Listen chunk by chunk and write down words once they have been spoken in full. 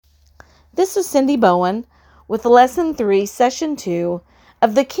This is Cindy Bowen with Lesson 3, Session 2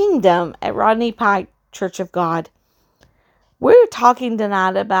 of the Kingdom at Rodney Pike Church of God. We're talking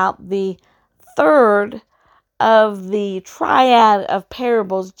tonight about the third of the triad of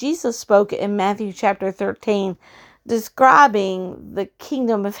parables Jesus spoke in Matthew chapter 13, describing the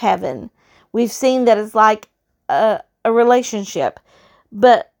kingdom of heaven. We've seen that it's like a relationship,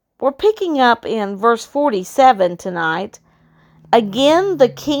 but we're picking up in verse 47 tonight. Again, the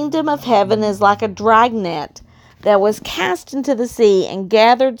kingdom of heaven is like a dragnet that was cast into the sea and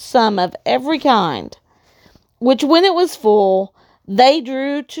gathered some of every kind, which when it was full, they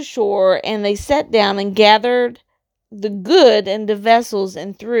drew to shore, and they sat down and gathered the good into vessels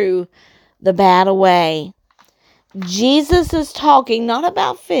and threw the bad away. Jesus is talking not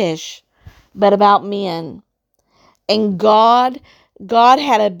about fish, but about men. And God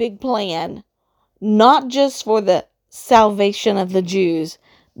had a big plan, not just for the salvation of the Jews,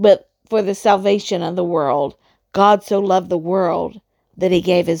 but for the salvation of the world. God so loved the world that he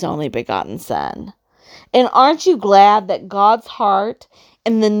gave his only begotten Son. And aren't you glad that God's heart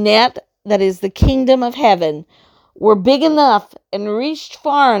and the net that is the kingdom of heaven were big enough and reached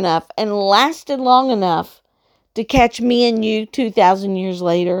far enough and lasted long enough to catch me and you 2,000 years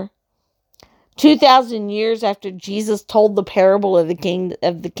later? 2,000 years after Jesus told the parable of the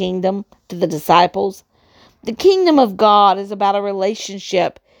kingdom to the disciples. The kingdom of God is about a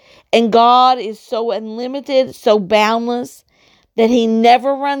relationship, and God is so unlimited, so boundless, that he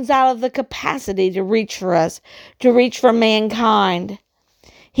never runs out of the capacity to reach for us, to reach for mankind.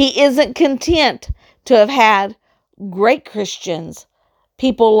 He isn't content to have had great Christians,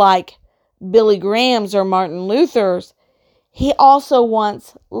 people like Billy Graham's or Martin Luther's. He also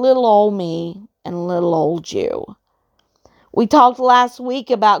wants little old me and little old you. We talked last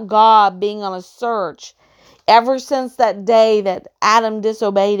week about God being on a search ever since that day that Adam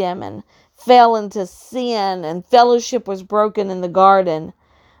disobeyed him and fell into sin and fellowship was broken in the garden,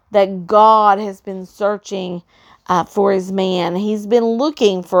 that God has been searching for his man. He's been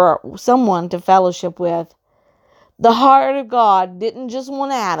looking for someone to fellowship with. The heart of God didn't just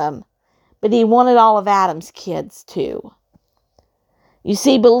want Adam, but he wanted all of Adam's kids too. You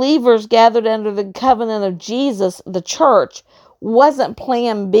see, believers gathered under the covenant of Jesus, the church, wasn't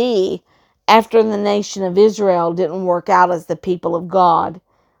plan B after the nation of Israel didn't work out as the people of God.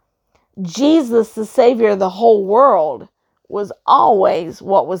 Jesus, the Savior of the whole world, was always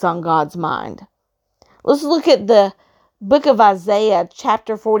what was on God's mind. Let's look at the book of Isaiah,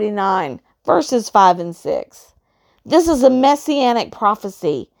 chapter 49, verses 5 and 6. This is a messianic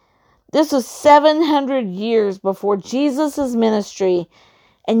prophecy. This was 700 years before Jesus' ministry,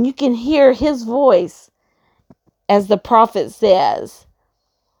 and you can hear his voice as the prophet says,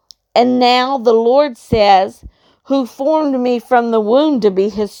 "And now the Lord says, who formed me from the womb to be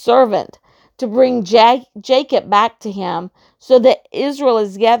his servant, to bring Jacob back to him, so that Israel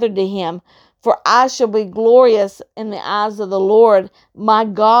is gathered to him. For I shall be glorious in the eyes of the Lord. My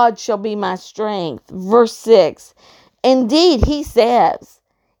God shall be my strength." Verse 6, "Indeed, he says,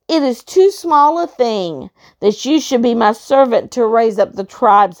 it is too small a thing that you should be my servant to raise up the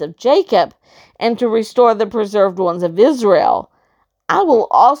tribes of Jacob and to restore the preserved ones of Israel. I will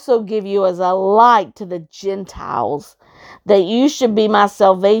also give you as a light to the Gentiles, that you should be my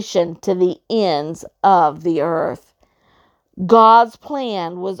salvation to the ends of the earth." God's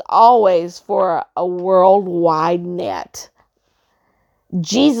plan was always for a worldwide net.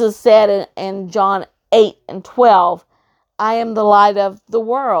 Jesus said in John 8 and 12, "I am the light of the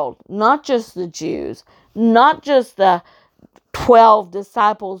world," not just the Jews, not just the 12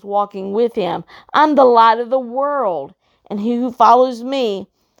 disciples walking with him. "I'm the light of the world, and he who follows me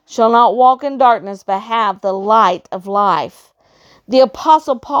shall not walk in darkness, but have the light of life." The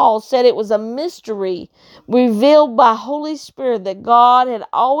Apostle Paul said it was a mystery revealed by Holy Spirit that God had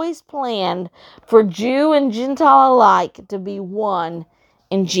always planned for Jew and Gentile alike to be one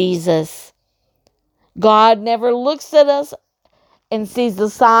in Jesus. God never looks at us and sees the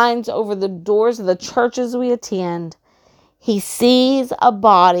signs over the doors of the churches we attend. He sees a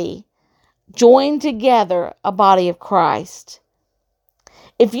body joined together, a body of Christ.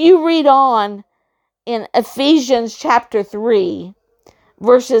 If you read on in Ephesians chapter 3,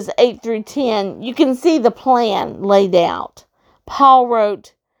 verses 8 through 10, you can see the plan laid out. Paul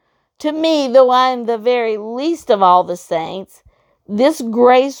wrote, "To me, though I am the very least of all the saints, this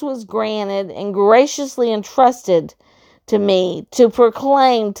grace was granted and graciously entrusted to me to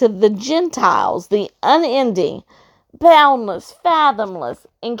proclaim to the Gentiles the unending, boundless, fathomless,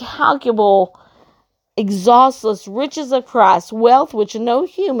 incalculable, exhaustless riches of Christ, wealth which no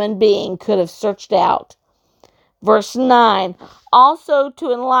human being could have searched out. Verse 9, also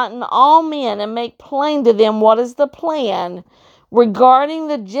to enlighten all men and make plain to them what is the plan regarding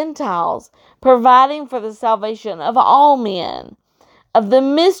the Gentiles, providing for the salvation of all men, of the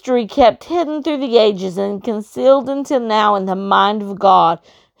mystery kept hidden through the ages and concealed until now in the mind of God,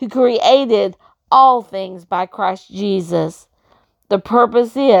 who created all things by Christ Jesus. The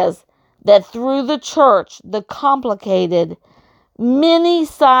purpose is that through the church, the complicated,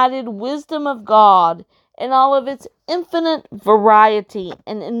 many-sided wisdom of God and all of its infinite variety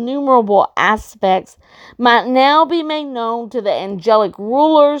and innumerable aspects might now be made known to the angelic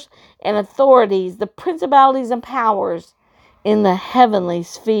rulers and authorities, the principalities and powers in the heavenly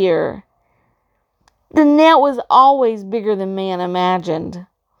sphere. The net was always bigger than man imagined.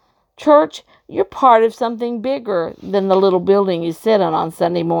 Church, you're part of something bigger than the little building you sit in on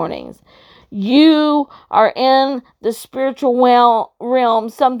Sunday mornings. You are in the spiritual realm,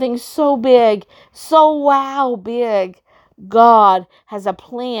 something so big, so wow big. God has a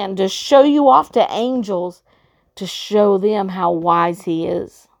plan to show you off to angels, to show them how wise He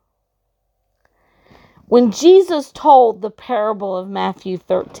is. When Jesus told the parable of Matthew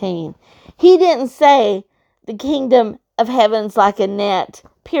 13, He didn't say the kingdom of heaven's like a net,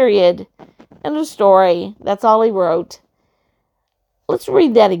 period. End of story. That's all He wrote. Let's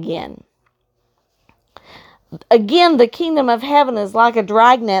read that again. Again, the kingdom of heaven is like a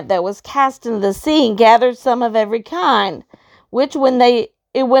dragnet that was cast into the sea and gathered some of every kind, which when it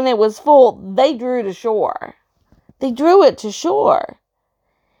was full, they drew to shore. They drew it to shore.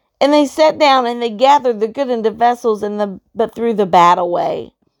 And they sat down and they gathered the good into vessels, but threw the bad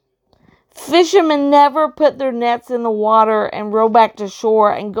away. Fishermen never put their nets in the water and row back to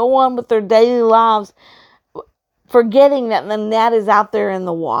shore and go on with their daily lives, forgetting that the net is out there in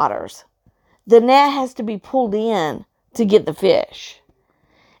the waters. The net has to be pulled in to get the fish.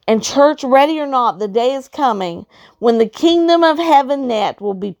 And church, ready or not, the day is coming when the kingdom of heaven net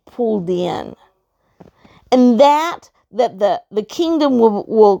will be pulled in. And that the kingdom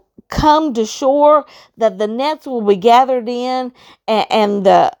will come to shore, that the nets will be gathered in, and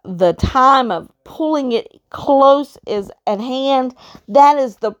the time of pulling it close is at hand. That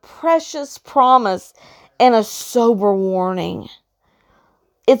is the precious promise and a sober warning.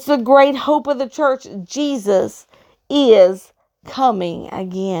 It's the great hope of the church. Jesus is coming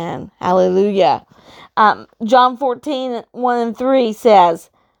again. Hallelujah. John 14, 1 and 3 says,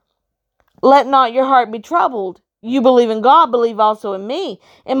 let not your heart be troubled. You believe in God, believe also in me.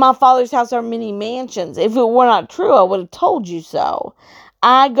 In my Father's house are many mansions. If it were not true, I would have told you so.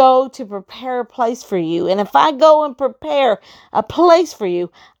 I go to prepare a place for you. And if I go and prepare a place for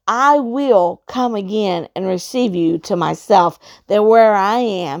you, I will come again and receive you to myself, that where I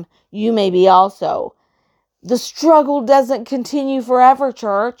am, you may be also. The struggle doesn't continue forever,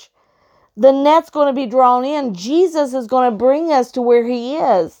 church. The net's going to be drawn in. Jesus is going to bring us to where He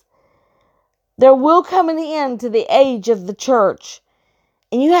is. There will come an end to the age of the church,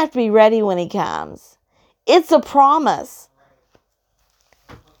 and you have to be ready when He comes. It's a promise.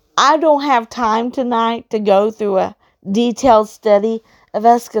 I don't have time tonight to go through a detailed study of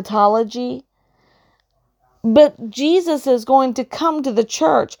eschatology, but Jesus is going to come to the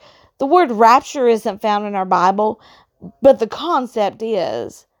church. The word rapture isn't found in our Bible, but the concept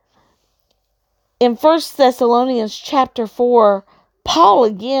is. In 1 Thessalonians chapter 4, Paul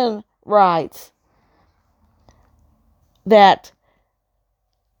again writes that,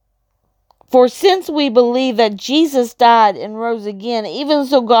 for since we believe that Jesus died and rose again, even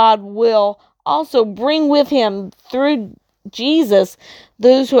so God will also bring with Him through Jesus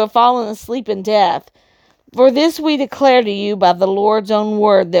those who have fallen asleep in death. For this we declare to you by the Lord's own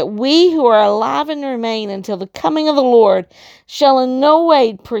word, that we who are alive and remain until the coming of the Lord shall in no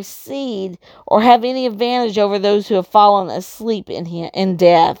way precede or have any advantage over those who have fallen asleep in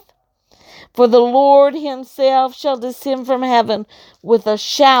death. For the Lord Himself shall descend from heaven with a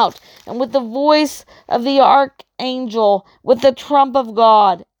shout, and with the voice of the archangel, with the trump of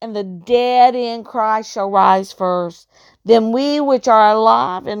God, and the dead in Christ shall rise first. Then we which are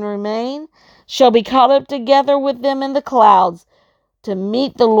alive and remain shall be caught up together with them in the clouds to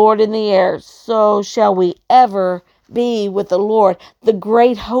meet the Lord in the air. So shall we ever be with the Lord. The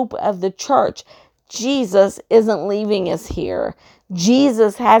great hope of the church. Jesus isn't leaving us here.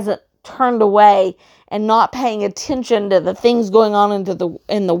 Jesus hasn't turned away and not paying attention to the things going on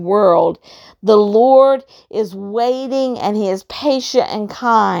in the world. The Lord is waiting, and He is patient and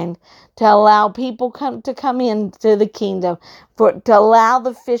kind to allow people to come into the kingdom, to allow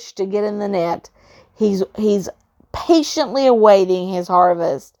the fish to get in the net. He's patiently awaiting His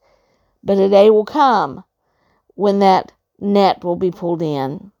harvest. But a day will come when that net will be pulled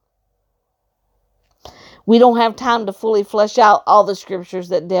in. We don't have time to fully flesh out all the scriptures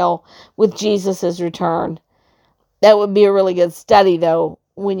that deal with Jesus' return. That would be a really good study, though,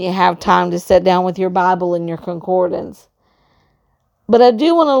 when you have time to sit down with your Bible and your concordance. But I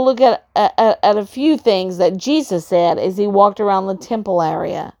do want to look at a few things that Jesus said as he walked around the temple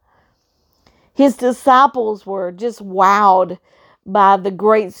area. His disciples were just wowed by the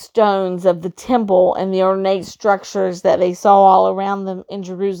great stones of the temple and the ornate structures that they saw all around them in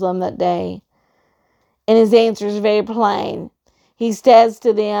Jerusalem that day. And his answer is very plain. He says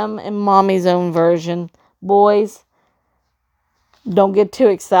to them in Mommy's own version, "Boys, don't get too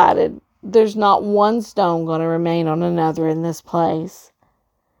excited. There's not one stone going to remain on another in this place."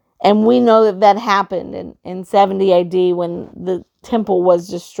 And we know that that happened in 70 AD when the temple was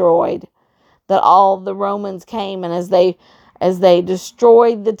destroyed. That all the Romans came, and as they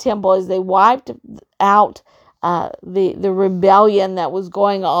destroyed the temple, as they wiped out the rebellion that was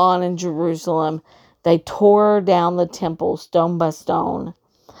going on in Jerusalem, they tore down the temple stone by stone.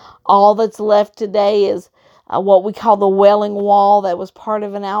 All that's left today is what we call the Wailing Wall, that was part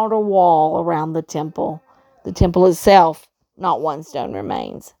of an outer wall around the temple. The temple itself, not one stone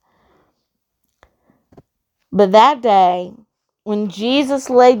remains. But that day, when Jesus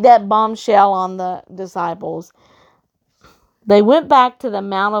laid that bombshell on the disciples, they went back to the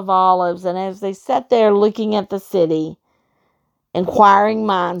Mount of Olives, and as they sat there looking at the city, inquiring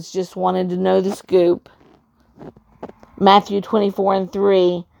minds just wanted to know the scoop. Matthew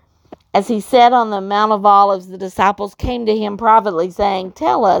 24:3, as he sat on the Mount of Olives, the disciples came to him privately, saying,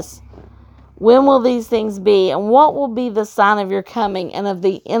 "Tell us, when will these things be, and what will be the sign of your coming and of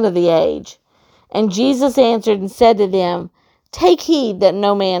the end of the age?" And Jesus answered and said to them, "Take heed that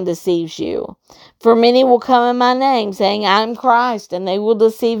no man deceives you. For many will come in my name, saying, 'I am Christ,' and they will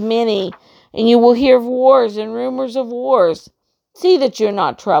deceive many. And you will hear of wars and rumors of wars. See that you're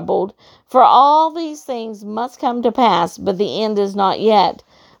not troubled, for all these things must come to pass, but the end is not yet.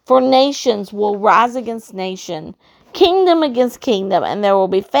 For nations will rise against nation, kingdom against kingdom, and there will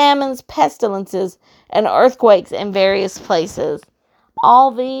be famines, pestilences, and earthquakes in various places.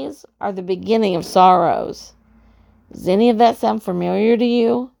 All these are the beginning of sorrows." Does any of that sound familiar to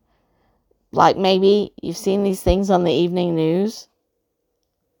you? Like maybe you've seen these things on the evening news?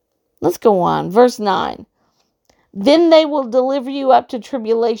 Let's go on. Verse 9. "Then they will deliver you up to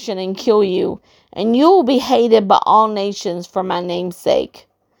tribulation and kill you, and you will be hated by all nations for my name's sake.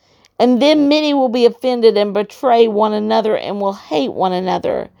 And then many will be offended and betray one another and will hate one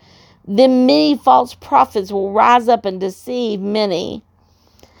another. Then many false prophets will rise up and deceive many.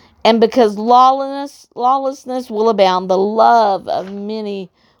 And because lawlessness will abound, the love of many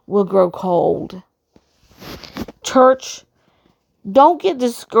will grow cold." Church, don't get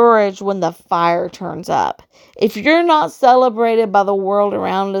discouraged when the fire turns up. If you're not celebrated by the world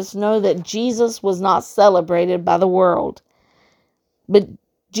around us, know that Jesus was not celebrated by the world. But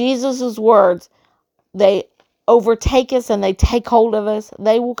Jesus' words, they overtake us and they take hold of us.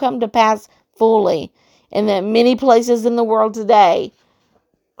 They will come to pass fully. And that many places in the world today,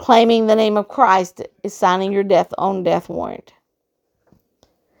 claiming the name of Christ is signing your own death warrant.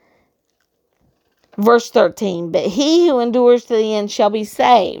 Verse 13, "But he who endures to the end shall be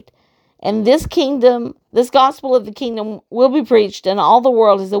saved. And this gospel of the kingdom will be preached in all the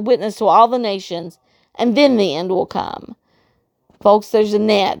world as a witness to all the nations, and then the end will come." Folks, there's a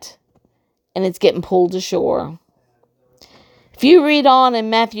net, and it's getting pulled ashore. If you read on in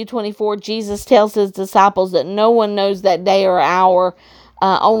Matthew 24, Jesus tells his disciples that no one knows that day or hour,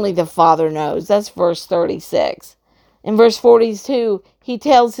 only the Father knows. That's verse 36. In verse 42, he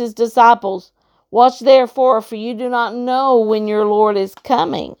tells his disciples, "Watch therefore, for you do not know when your Lord is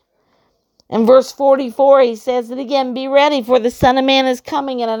coming." In verse 44, he says it again, "Be ready, for the Son of Man is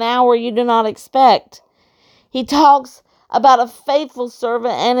coming at an hour you do not expect." He talks about a faithful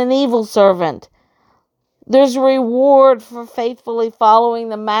servant and an evil servant. There's a reward for faithfully following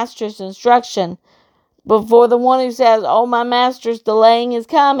the master's instruction. But for the one who says, "Oh, my master's delaying his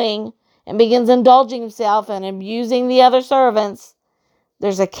coming," and begins indulging himself and abusing the other servants,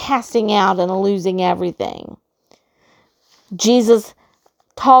 there's a casting out and a losing everything. Jesus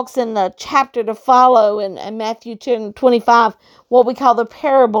talks in the chapter to follow in Matthew 10:25, what we call the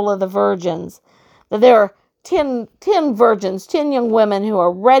parable of the virgins. That there are 10 virgins, 10 young women who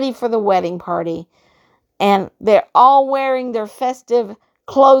are ready for the wedding party. And they're all wearing their festive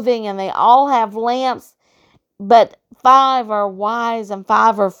clothing, and they all have lamps. But 5 are wise and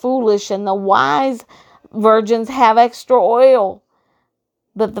 5 are foolish. And the wise virgins have extra oil,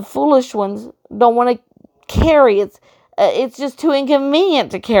 but the foolish ones don't want to carry it. it's just too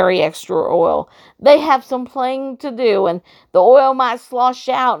inconvenient to carry extra oil. They have some playing to do, and the oil might slosh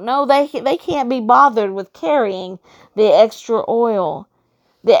out. No, they can't be bothered with carrying the extra oil.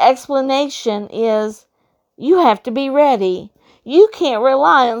 The explanation is you have to be ready. You can't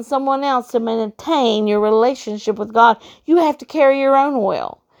rely on someone else to maintain your relationship with God. You have to carry your own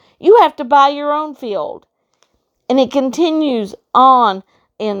oil. You have to buy your own field. And it continues on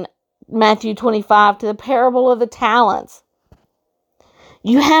in Matthew 25 to the parable of the talents.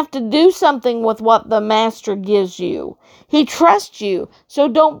 You have to do something with what the master gives you. He trusts you, so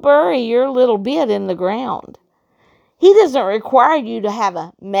don't bury your little bit in the ground. He doesn't require you to have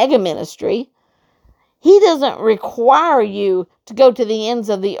a mega ministry. He doesn't require you to go to the ends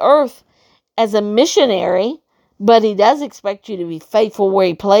of the earth as a missionary, but he does expect you to be faithful where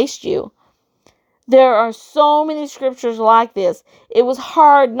he placed you. There are so many scriptures like this. It was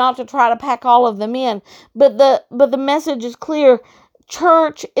hard not to try to pack all of them in, but the message is clear.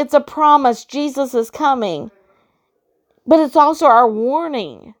 Church, it's a promise. Jesus is coming. But it's also our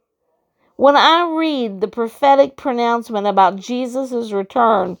warning. When I read the prophetic pronouncement about Jesus'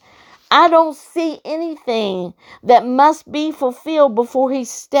 return, I don't see anything that must be fulfilled before he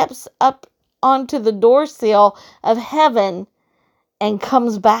steps up onto the doorsill of heaven and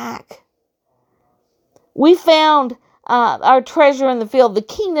comes back. We found our treasure in the field. The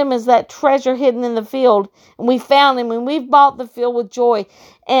kingdom is that treasure hidden in the field. And we found him, and we've bought the field with joy.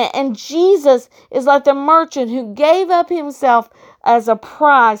 And Jesus is like the merchant who gave up himself as a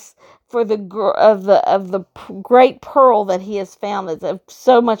price for the great pearl that he has found that's of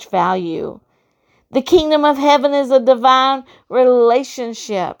so much value. The kingdom of heaven is a divine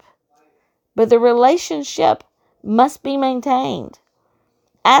relationship. But the relationship must be maintained.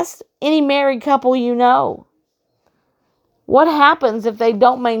 Ask any married couple you know. What happens if they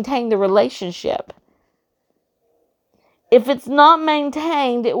don't maintain the relationship? If it's not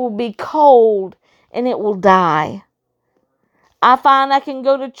maintained, it will be cold and it will die. I find I can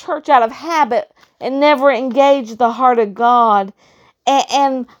go to church out of habit and never engage the heart of God.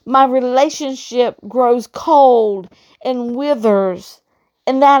 And my relationship grows cold and withers.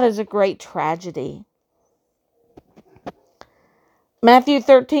 And that is a great tragedy. Matthew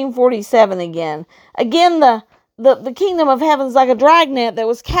 13:47 again. Again, the kingdom of heaven is like a dragnet that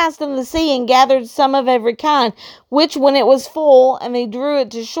was cast in the sea and gathered some of every kind, which when it was full and they drew it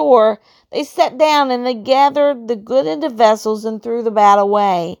to shore, they sat down and they gathered the good into vessels and threw the bad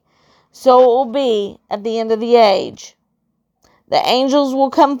away. So it will be at the end of the age. The angels will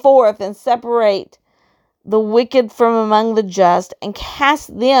come forth and separate the wicked from among the just and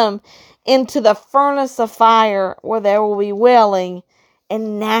cast them into the furnace of fire, where there will be wailing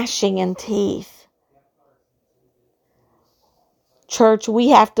and gnashing in teeth. Church, we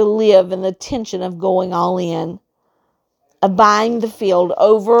have to live in the tension of going all in, of buying the field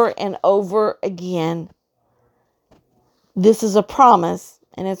over and over again. This is a promise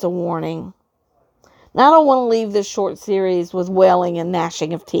and it's a warning. Now, I don't want to leave this short series with wailing and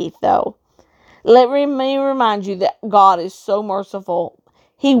gnashing of teeth, though. Let me remind you that God is so merciful.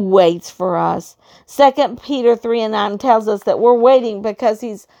 He waits for us. 2 Peter 3:9 tells us that we're waiting because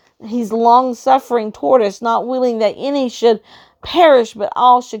He's long-suffering toward us, not willing that any should perish, but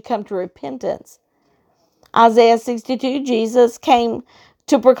all should come to repentance. Isaiah 62, Jesus came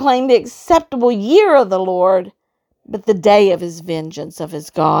to proclaim the acceptable year of the Lord, but the day of His vengeance of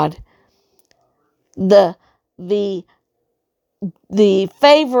His God. The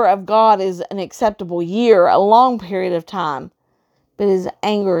favor of God is an acceptable year, a long period of time, but His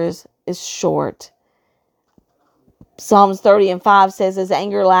anger is short. Psalms 30:5 says His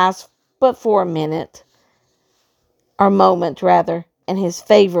anger lasts but for a minute, or moment rather, and His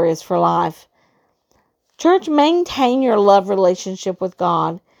favor is for life. Church, maintain your love relationship with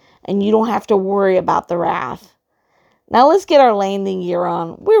God, and you don't have to worry about the wrath. Now let's get our landing gear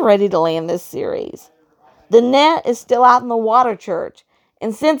on. We're ready to land this series. The net is still out in the water, church.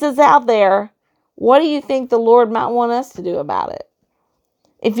 And since it's out there, what do you think the Lord might want us to do about it?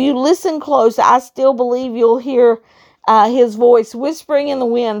 If you listen close, I still believe you'll hear His voice whispering in the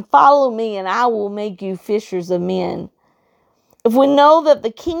wind, "Follow me and I will make you fishers of men." If we know that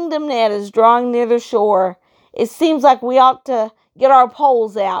the kingdom net is drawing near the shore, it seems like we ought to get our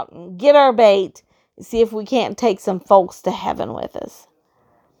poles out and get our bait and see if we can't take some folks to heaven with us.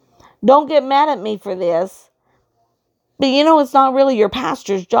 Don't get mad at me for this, but it's not really your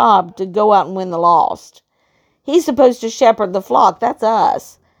pastor's job to go out and win the lost. He's supposed to shepherd the flock. That's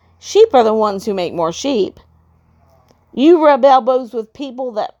us. Sheep are the ones who make more sheep. You rub elbows with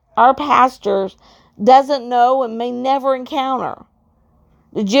people that our pastor doesn't know and may never encounter.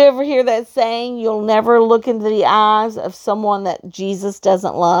 Did you ever hear that saying, you'll never look into the eyes of someone that Jesus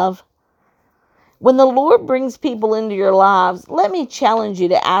doesn't love? When the Lord brings people into your lives, let me challenge you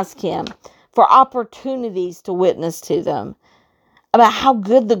to ask Him for opportunities to witness to them about how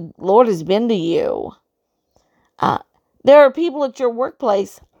good the Lord has been to you. There are people at your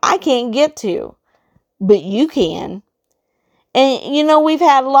workplace I can't get to, but you can. And we've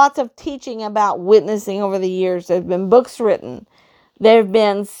had lots of teaching about witnessing over the years. There have been books written. There have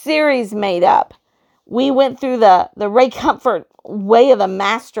been series made up. We went through the Ray Comfort Way of the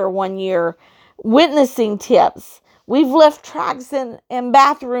Master one year, witnessing tips. We've left tracts in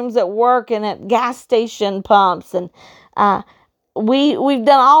bathrooms at work and at gas station pumps. And we've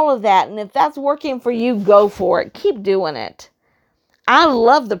done all of that. And if that's working for you, go for it. Keep doing it. I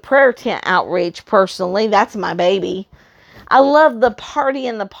love the prayer tent outreach personally. That's my baby. I love the party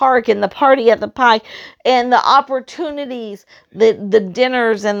in the park and the party at the pike and the opportunities, the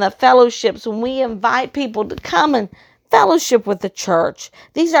dinners and the fellowships when we invite people to come and fellowship with the church.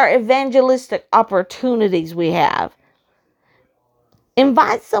 These are evangelistic opportunities we have.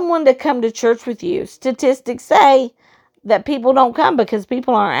 Invite someone to come to church with you. Statistics say that people don't come because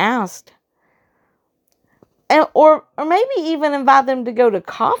people aren't asked. Or maybe even invite them to go to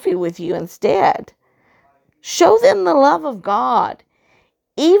coffee with you instead. Show them the love of God.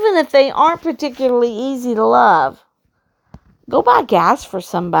 Even if they aren't particularly easy to love, go buy gas for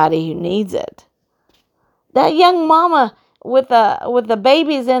somebody who needs it. That young mama with the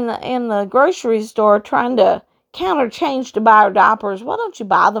babies in the grocery store trying to counter change to buy her diapers, why don't you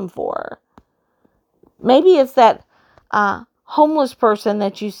buy them for her? Maybe it's that homeless person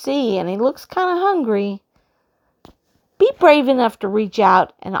that you see and he looks kind of hungry. Be brave enough to reach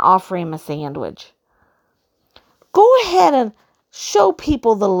out and offer him a sandwich. Go ahead and show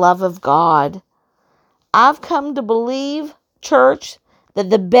people the love of God. I've come to believe, church, that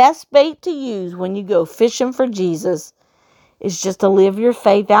the best bait to use when you go fishing for Jesus is just to live your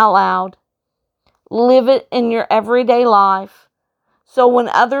faith out loud. Live it in your everyday life. So when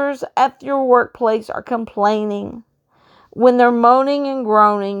others at your workplace are complaining, when they're moaning and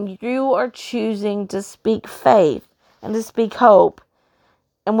groaning, you are choosing to speak faith and to speak hope.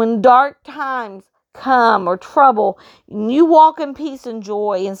 And when dark times come or trouble, you walk in peace and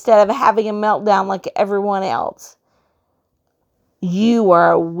joy instead of having a meltdown like everyone else. You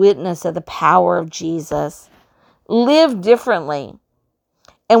are a witness of the power of Jesus. Live differently.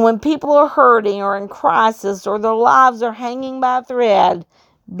 And when people are hurting or in crisis or their lives are hanging by a thread,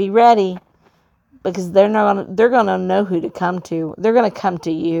 be ready, because they're going to know who to come to. They're going to come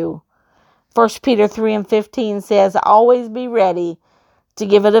to you. 1 Peter 3:15 says, always be ready to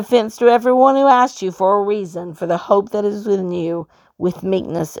give a defense to everyone who asks you for a reason for the hope that is within you with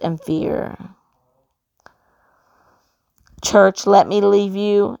meekness and fear. Church, let me leave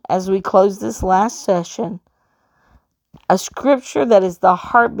you as we close this last session. A scripture that is the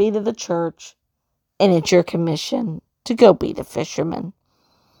heartbeat of the church, and it's your commission to go be the fisherman.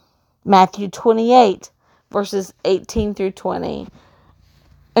 Matthew 28, verses 18 through 20.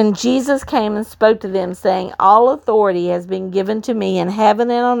 And Jesus came and spoke to them, saying, all authority has been given to me in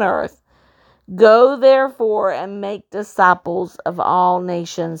heaven and on earth. Go therefore and make disciples of all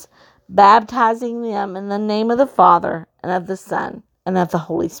nations, baptizing them in the name of the Father and of the Son and of the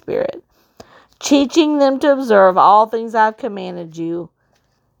Holy Spirit, teaching them to observe all things I've commanded you.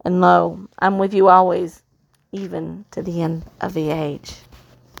 And lo, I'm with you always, even to the end of the age.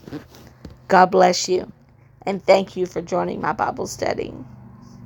 God bless you, and thank you for joining my Bible study.